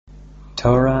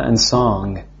Torah and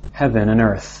Song, Heaven and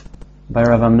Earth, by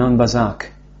Rav Amnon Bazak.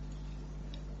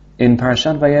 In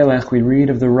Parashat Vayelech we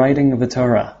read of the writing of the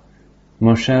Torah.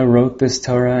 Moshe wrote this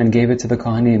Torah and gave it to the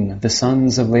Kohanim, the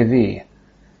sons of Levi.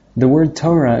 The word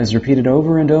Torah is repeated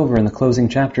over and over in the closing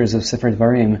chapters of Sefer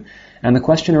Dvarim, and the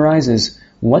question arises,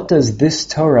 what does this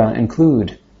Torah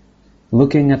include?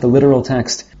 Looking at the literal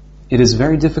text, it is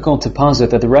very difficult to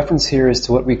posit that the reference here is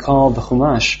to what we call the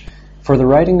Chumash, for the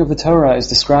writing of the Torah is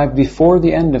described before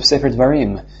the end of Sefer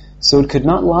Dvarim, so it could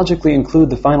not logically include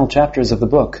the final chapters of the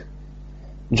book.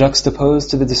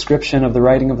 Juxtaposed to the description of the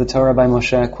writing of the Torah by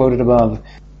Moshe quoted above,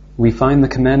 we find the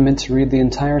commandment to read the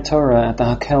entire Torah at the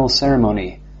Hakel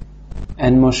ceremony.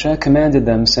 And Moshe commanded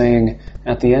them, saying,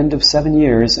 at the end of 7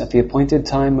 years, at the appointed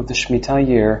time of the Shemitah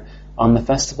year, on the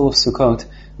festival of Sukkot,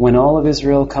 when all of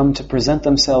Israel come to present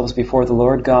themselves before the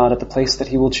Lord God at the place that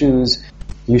He will choose,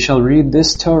 you shall read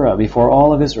this Torah before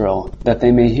all of Israel, that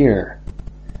they may hear.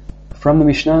 From the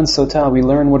Mishnah and Sotah we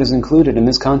learn what is included in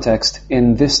this context,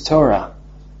 in this Torah.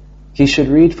 He should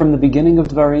read from the beginning of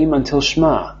Dvarim until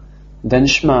Shema, then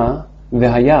Shema,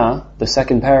 V'haya, the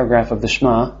second paragraph of the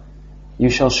Shema, you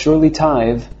shall surely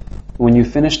tithe. When you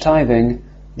finish tithing,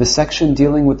 the section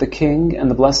dealing with the king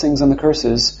and the blessings and the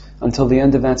curses, until the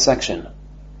end of that section.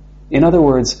 In other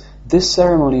words, this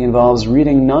ceremony involves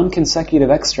reading non-consecutive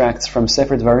extracts from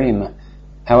Sefer Dvarim.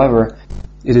 However,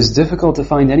 it is difficult to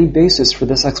find any basis for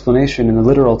this explanation in the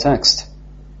literal text.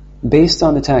 Based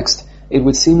on the text, it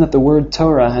would seem that the word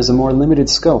Torah has a more limited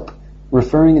scope,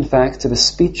 referring in fact to the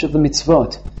speech of the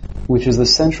mitzvot, which is the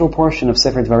central portion of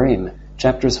Sefer Dvarim,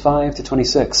 chapters 5 to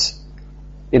 26.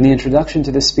 In the introduction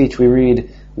to this speech we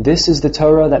read, "This is the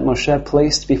Torah that Moshe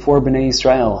placed before Bnei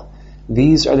Israel.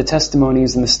 These are the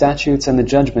testimonies and the statutes and the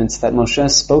judgments that Moshe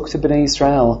spoke to Bnei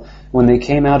Israel when they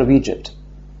came out of Egypt."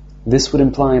 This would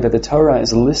imply that the Torah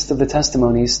is a list of the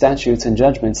testimonies, statutes, and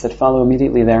judgments that follow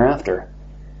immediately thereafter.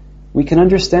 We can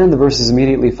understand the verses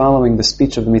immediately following the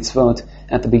speech of the mitzvot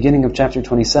at the beginning of chapter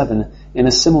 27 in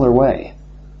a similar way.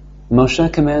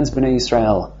 Moshe commands Bnei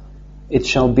Israel, "It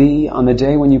shall be on the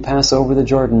day when you pass over the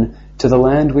Jordan to the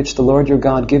land which the Lord your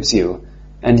God gives you,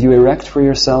 and you erect for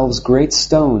yourselves great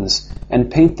stones, and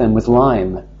paint them with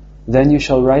lime. Then you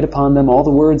shall write upon them all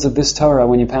the words of this Torah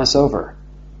when you pass over."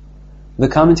 The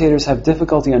commentators have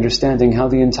difficulty understanding how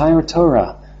the entire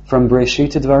Torah, from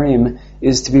Breshit to Dvarim,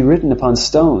 is to be written upon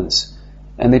stones,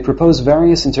 and they propose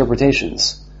various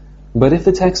interpretations. But if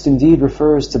the text indeed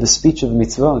refers to the speech of the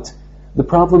mitzvot, the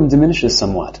problem diminishes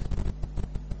somewhat.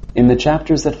 In the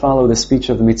chapters that follow the speech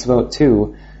of the mitzvot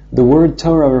too, the word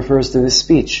Torah refers to this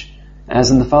speech,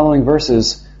 as in the following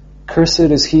verses,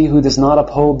 "Cursed is he who does not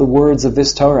uphold the words of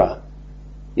this Torah.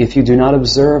 If you do not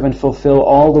observe and fulfill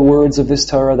all the words of this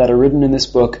Torah that are written in this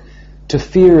book, to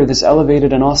fear this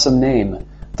elevated and awesome name,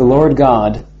 the Lord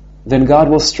God, then God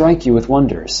will strike you with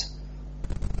wonders."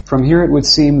 From here it would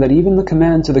seem that even the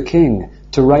command to the king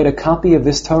to write a copy of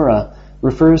this Torah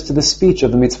refers to the speech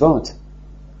of the mitzvot.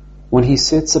 When he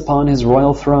sits upon his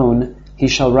royal throne, he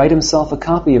shall write himself a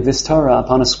copy of this Torah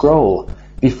upon a scroll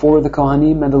before the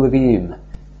Kohanim and the Leviim.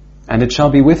 And it shall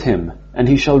be with him, and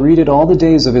he shall read it all the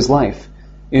days of his life,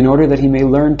 in order that he may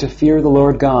learn to fear the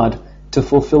Lord God, to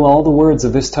fulfill all the words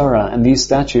of this Torah and these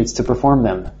statutes to perform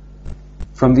them.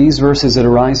 From these verses it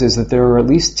arises that there are at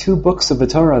least 2 books of the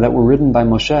Torah that were written by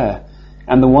Moshe,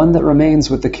 and the one that remains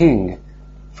with the king.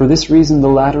 For this reason the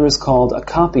latter is called a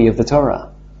copy of the Torah.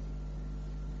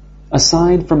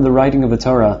 Aside from the writing of the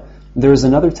Torah, there is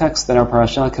another text that our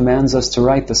parasha commands us to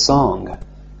write the song.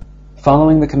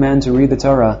 Following the command to read the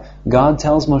Torah, God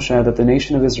tells Moshe that the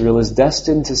nation of Israel is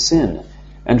destined to sin,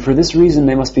 and for this reason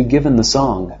they must be given the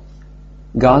song.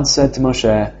 God said to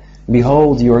Moshe,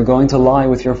 "Behold, you are going to lie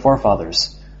with your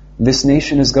forefathers. This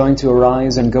nation is going to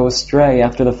arise and go astray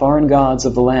after the foreign gods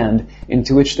of the land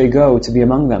into which they go to be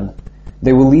among them.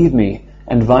 They will leave me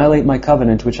and violate my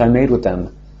covenant which I made with them.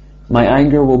 My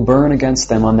anger will burn against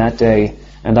them on that day,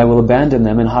 and I will abandon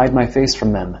them and hide my face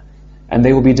from them. And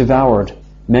they will be devoured.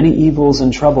 Many evils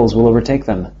and troubles will overtake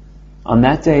them. On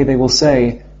that day they will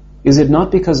say, 'Is it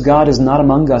not because God is not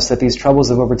among us that these troubles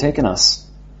have overtaken us?'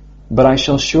 But I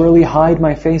shall surely hide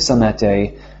my face on that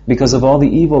day because of all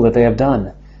the evil that they have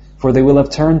done, for they will have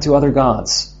turned to other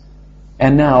gods.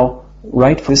 And now,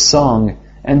 write this song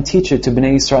and teach it to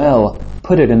Bnei Israel,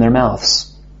 put it in their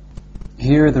mouths."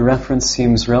 Here the reference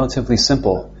seems relatively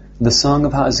simple, the Song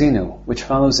of Ha'azinu, which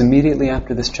follows immediately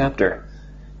after this chapter.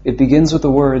 It begins with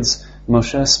the words,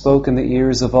 "Moshe spoke in the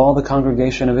ears of all the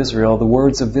congregation of Israel the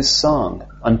words of this song,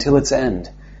 until its end,"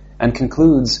 and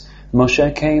concludes,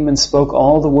 "Moshe came and spoke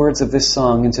all the words of this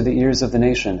song into the ears of the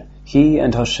nation, he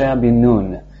and Hoshea bin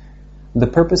Nun." The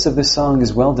purpose of this song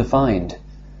is well defined.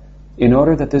 In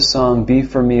order that this song be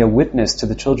for me a witness to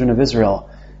the children of Israel,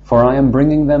 for I am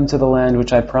bringing them to the land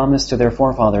which I promised to their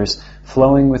forefathers,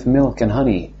 flowing with milk and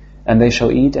honey, and they shall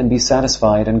eat and be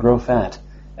satisfied and grow fat,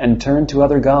 and turn to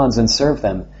other gods and serve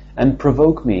them, and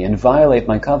provoke me and violate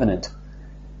my covenant.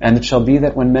 And it shall be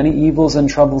that when many evils and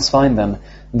troubles find them,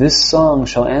 this song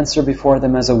shall answer before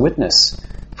them as a witness,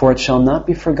 for it shall not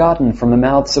be forgotten from the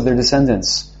mouths of their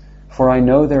descendants. For I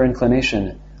know their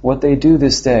inclination, what they do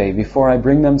this day, before I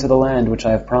bring them to the land which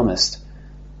I have promised.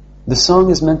 The song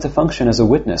is meant to function as a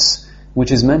witness,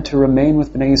 which is meant to remain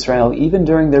with Bnei Israel even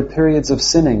during their periods of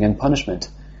sinning and punishment.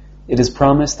 It is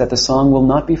promised that the song will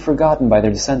not be forgotten by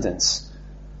their descendants.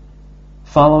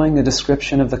 Following a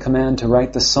description of the command to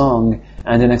write the song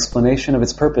and an explanation of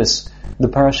its purpose, the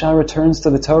parasha returns to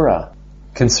the Torah,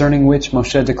 concerning which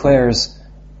Moshe declares,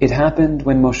 "It happened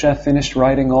when Moshe finished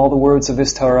writing all the words of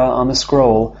his Torah on the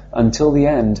scroll until the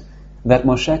end, that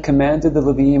Moshe commanded the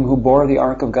Leviim who bore the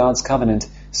Ark of God's covenant,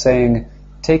 saying,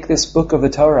 'Take this book of the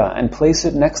Torah and place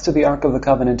it next to the Ark of the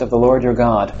covenant of the Lord your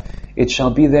God. It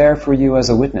shall be there for you as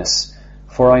a witness.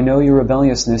 For I know your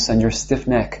rebelliousness and your stiff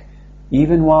neck.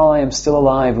 Even while I am still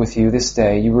alive with you this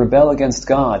day, you rebel against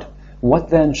God. What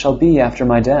then shall be after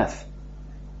my death?'"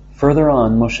 Further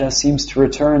on, Moshe seems to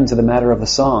return to the matter of the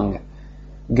song.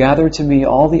 "Gather to me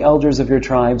all the elders of your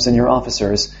tribes and your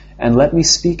officers, and let me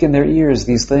speak in their ears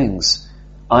these things.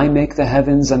 I make the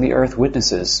heavens and the earth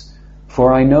witnesses.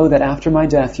 For I know that after my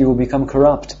death you will become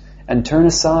corrupt, and turn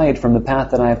aside from the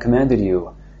path that I have commanded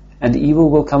you. And evil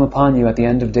will come upon you at the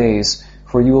end of days,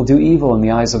 for you will do evil in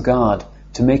the eyes of God,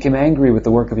 to make him angry with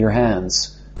the work of your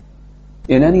hands."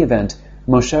 In any event,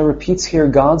 Moshe repeats here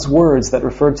God's words that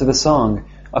referred to the song,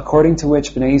 according to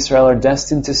which Bnei Israel are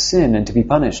destined to sin and to be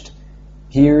punished.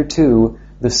 Here, too,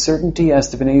 the certainty as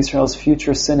to Bnei Israel's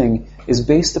future sinning is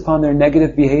based upon their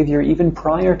negative behavior even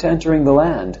prior to entering the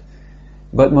land.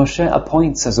 But Moshe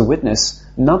appoints as a witness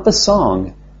not the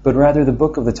song, but rather the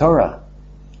book of the Torah.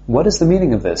 What is the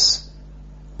meaning of this?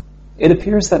 It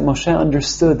appears that Moshe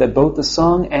understood that both the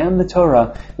song and the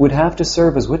Torah would have to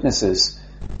serve as witnesses,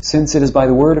 since it is by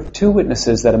the word of two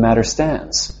witnesses that a matter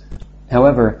stands.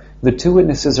 However, the two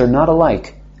witnesses are not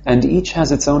alike, and each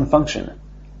has its own function.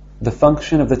 The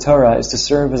function of the Torah is to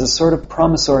serve as a sort of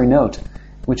promissory note,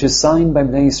 which is signed by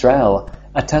Bnei Israel,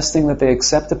 attesting that they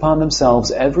accept upon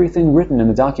themselves everything written in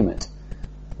the document.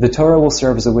 The Torah will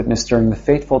serve as a witness during the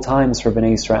fateful times for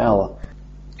Bnei Israel.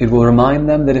 It will remind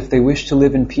them that if they wish to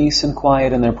live in peace and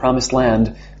quiet in their promised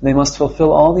land, they must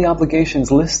fulfill all the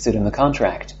obligations listed in the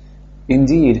contract.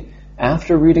 Indeed,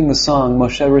 after reading the song,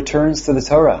 Moshe returns to the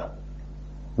Torah.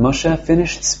 Moshe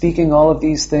finished speaking all of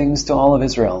these things to all of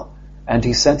Israel, and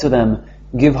he said to them,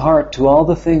 "Give heart to all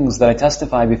the things that I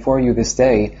testify before you this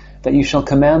day, that you shall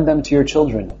command them to your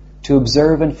children, to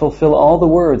observe and fulfill all the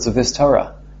words of this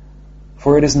Torah.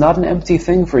 For it is not an empty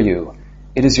thing for you,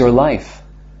 it is your life.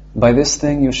 By this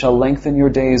thing you shall lengthen your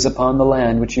days upon the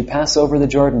land which you pass over the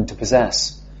Jordan to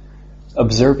possess."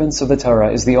 Observance of the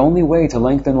Torah is the only way to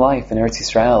lengthen life in Eretz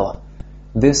Yisrael.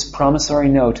 This promissory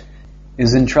note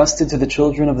is entrusted to the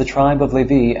children of the tribe of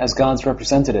Levi as God's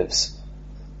representatives.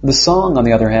 The song, on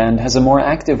the other hand, has a more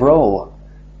active role.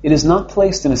 It is not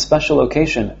placed in a special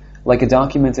location, like a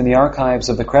document in the archives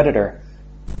of the creditor,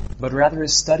 but rather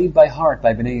is studied by heart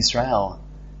by Bnei Israel.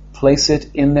 Place it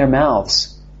in their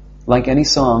mouths. Like any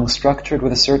song structured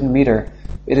with a certain meter,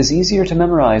 it is easier to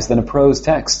memorize than a prose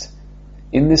text.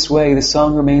 In this way, the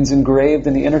song remains engraved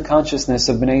in the inner consciousness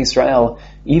of Bnei Israel,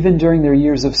 even during their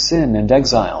years of sin and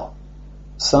exile.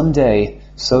 Someday,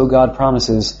 so God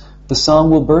promises, the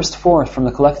song will burst forth from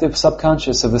the collective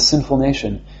subconscious of the sinful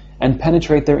nation and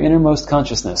penetrate their innermost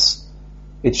consciousness.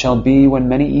 It shall be when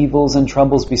many evils and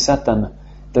troubles beset them,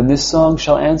 then this song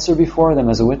shall answer before them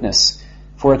as a witness,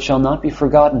 for it shall not be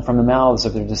forgotten from the mouths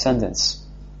of their descendants.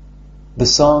 The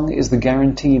song is the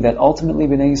guarantee that ultimately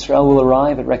Bnei Israel will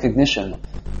arrive at recognition.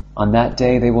 On that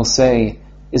day they will say,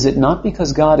 "Is it not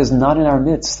because God is not in our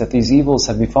midst that these evils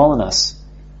have befallen us?"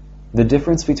 The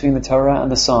difference between the Torah and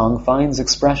the song finds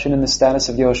expression in the status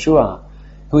of Yehoshua,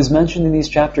 who is mentioned in these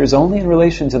chapters only in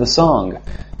relation to the song,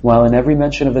 while in every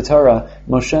mention of the Torah,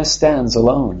 Moshe stands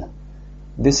alone.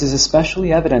 This is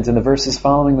especially evident in the verses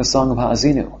following the Song of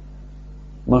Ha'azinu.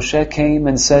 Moshe came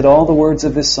and said all the words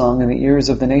of this song in the ears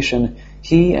of the nation,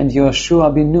 he and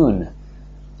Yehoshua bin Nun.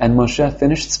 And Moshe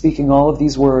finished speaking all of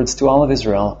these words to all of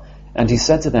Israel, and he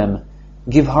said to them,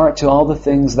 "Give heart to all the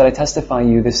things that I testify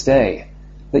you this day,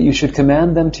 that you should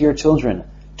command them to your children,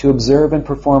 to observe and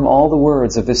perform all the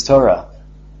words of this Torah."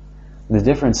 The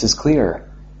difference is clear.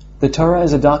 The Torah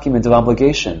is a document of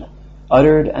obligation,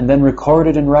 uttered and then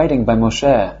recorded in writing by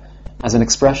Moshe, as an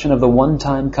expression of the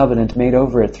one-time covenant made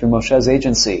over it through Moshe's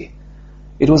agency.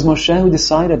 It was Moshe who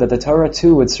decided that the Torah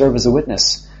too would serve as a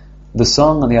witness. The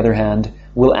song, on the other hand,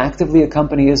 will actively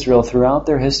accompany Israel throughout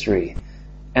their history,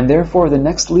 and therefore the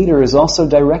next leader is also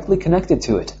directly connected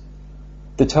to it.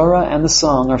 The Torah and the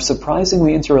song are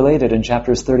surprisingly interrelated in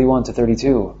chapters 31 to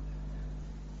 32.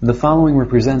 The following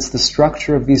represents the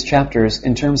structure of these chapters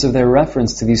in terms of their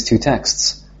reference to these two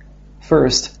texts.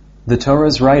 First, the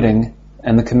Torah's writing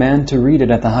and the command to read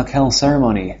it at the Hakel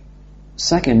ceremony.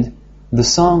 Second, the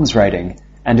song's writing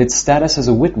and its status as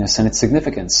a witness and its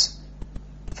significance.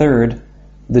 Third,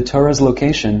 the Torah's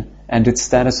location and its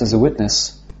status as a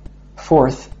witness.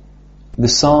 Fourth, the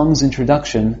song's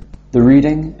introduction, the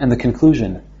reading, and the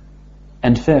conclusion.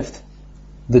 And fifth,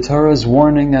 the Torah's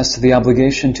warning as to the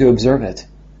obligation to observe it.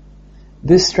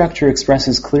 This structure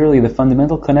expresses clearly the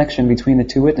fundamental connection between the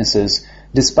two witnesses,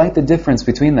 despite the difference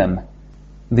between them.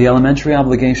 The elementary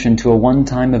obligation to a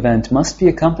one-time event must be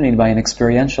accompanied by an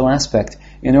experiential aspect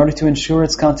in order to ensure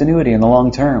its continuity in the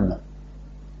long term.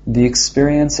 The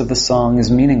experience of the song is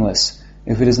meaningless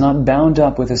if it is not bound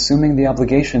up with assuming the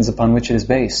obligations upon which it is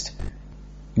based.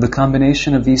 The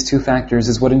combination of these two factors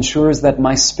is what ensures that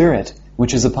my spirit,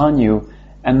 which is upon you,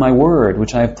 and my word,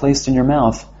 which I have placed in your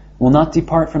mouth, will not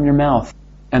depart from your mouth,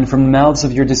 and from the mouths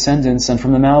of your descendants, and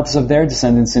from the mouths of their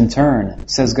descendants in turn,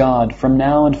 says God, from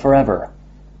now and forever.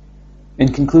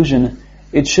 In conclusion,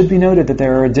 it should be noted that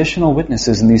there are additional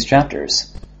witnesses in these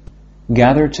chapters.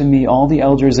 Gather to me all the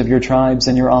elders of your tribes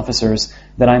and your officers,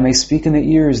 that I may speak in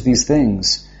the ears these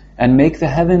things, and make the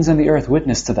heavens and the earth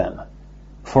witness to them.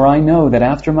 For I know that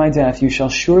after my death you shall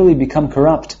surely become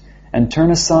corrupt, and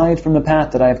turn aside from the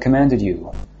path that I have commanded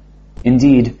you.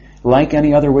 Indeed, like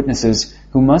any other witnesses,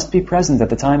 who must be present at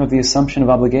the time of the assumption of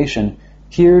obligation,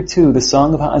 here too the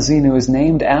Song of Ha'azinu is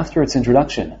named after its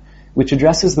introduction, which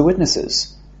addresses the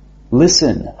witnesses.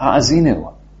 Listen,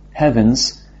 Ha'azinu,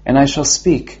 heavens, and I shall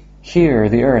speak, hear,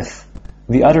 the earth,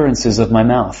 the utterances of my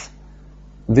mouth.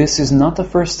 This is not the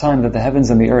first time that the heavens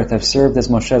and the earth have served as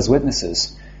Moshe's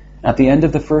witnesses. At the end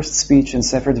of the first speech in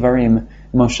Sefer Dvarim,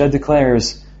 Moshe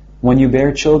declares, when you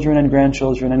bear children and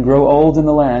grandchildren and grow old in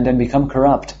the land and become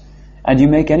corrupt, and you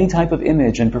make any type of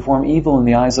image and perform evil in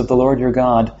the eyes of the Lord your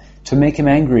God to make him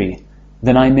angry,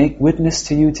 then I make witness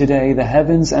to you today, the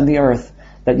heavens and the earth,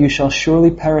 that you shall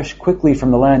surely perish quickly from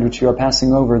the land which you are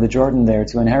passing over the Jordan there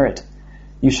to inherit.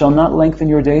 You shall not lengthen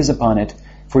your days upon it,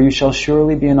 for you shall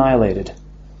surely be annihilated.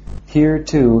 Here,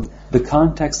 too, the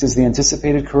context is the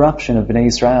anticipated corruption of Bnei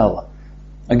Israel.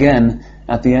 Again,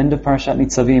 at the end of Parshat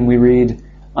Nitzavim, we read,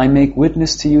 I make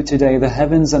witness to you today, the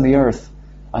heavens and the earth.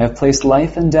 I have placed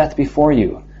life and death before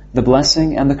you, the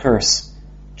blessing and the curse.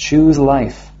 Choose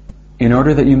life, in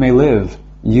order that you may live,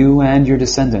 you and your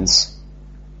descendants.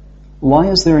 Why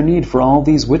is there a need for all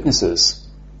these witnesses?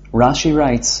 Rashi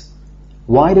writes,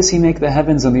 why does he make the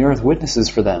heavens and the earth witnesses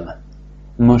for them?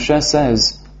 Moshe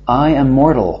says, I am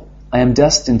mortal, I am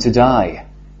destined to die.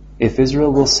 If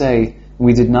Israel will say,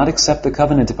 we did not accept the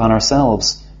covenant upon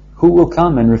ourselves, who will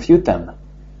come and refute them?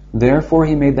 Therefore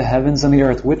he made the heavens and the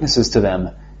earth witnesses to them,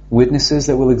 witnesses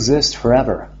that will exist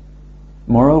forever.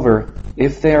 Moreover,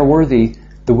 if they are worthy,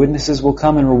 the witnesses will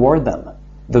come and reward them.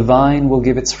 The vine will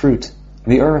give its fruit,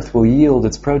 the earth will yield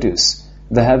its produce,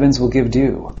 the heavens will give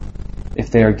dew.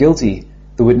 If they are guilty,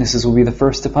 the witnesses will be the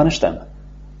first to punish them.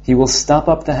 He will stop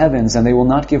up the heavens, and they will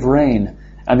not give rain,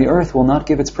 and the earth will not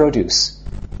give its produce.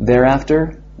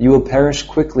 Thereafter, you will perish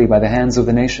quickly by the hands of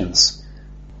the nations.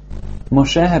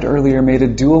 Moshe had earlier made a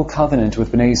dual covenant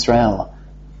with Bnei Israel.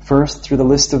 First, through the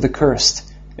list of the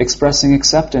cursed, expressing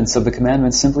acceptance of the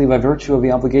commandment simply by virtue of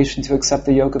the obligation to accept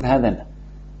the yoke of heaven.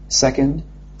 Second,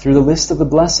 through the list of the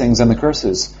blessings and the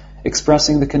curses,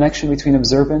 expressing the connection between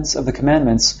observance of the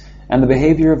commandments and the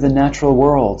behavior of the natural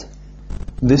world.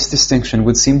 This distinction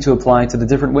would seem to apply to the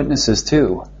different witnesses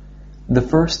too. The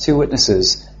first two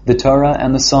witnesses, the Torah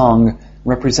and the song,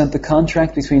 represent the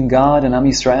contract between God and Am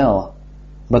Yisrael.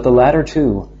 But the latter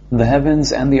two, the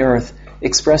heavens and the earth,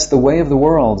 express the way of the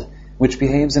world, which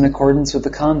behaves in accordance with the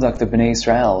conduct of Bnei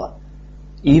Israel.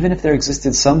 Even if there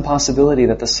existed some possibility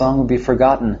that the song would be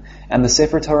forgotten and the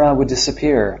Sefer Torah would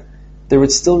disappear, there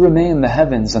would still remain the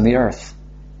heavens and the earth.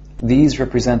 These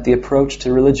represent the approach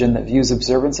to religion that views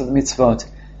observance of the mitzvot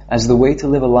as the way to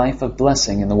live a life of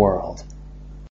blessing in the world.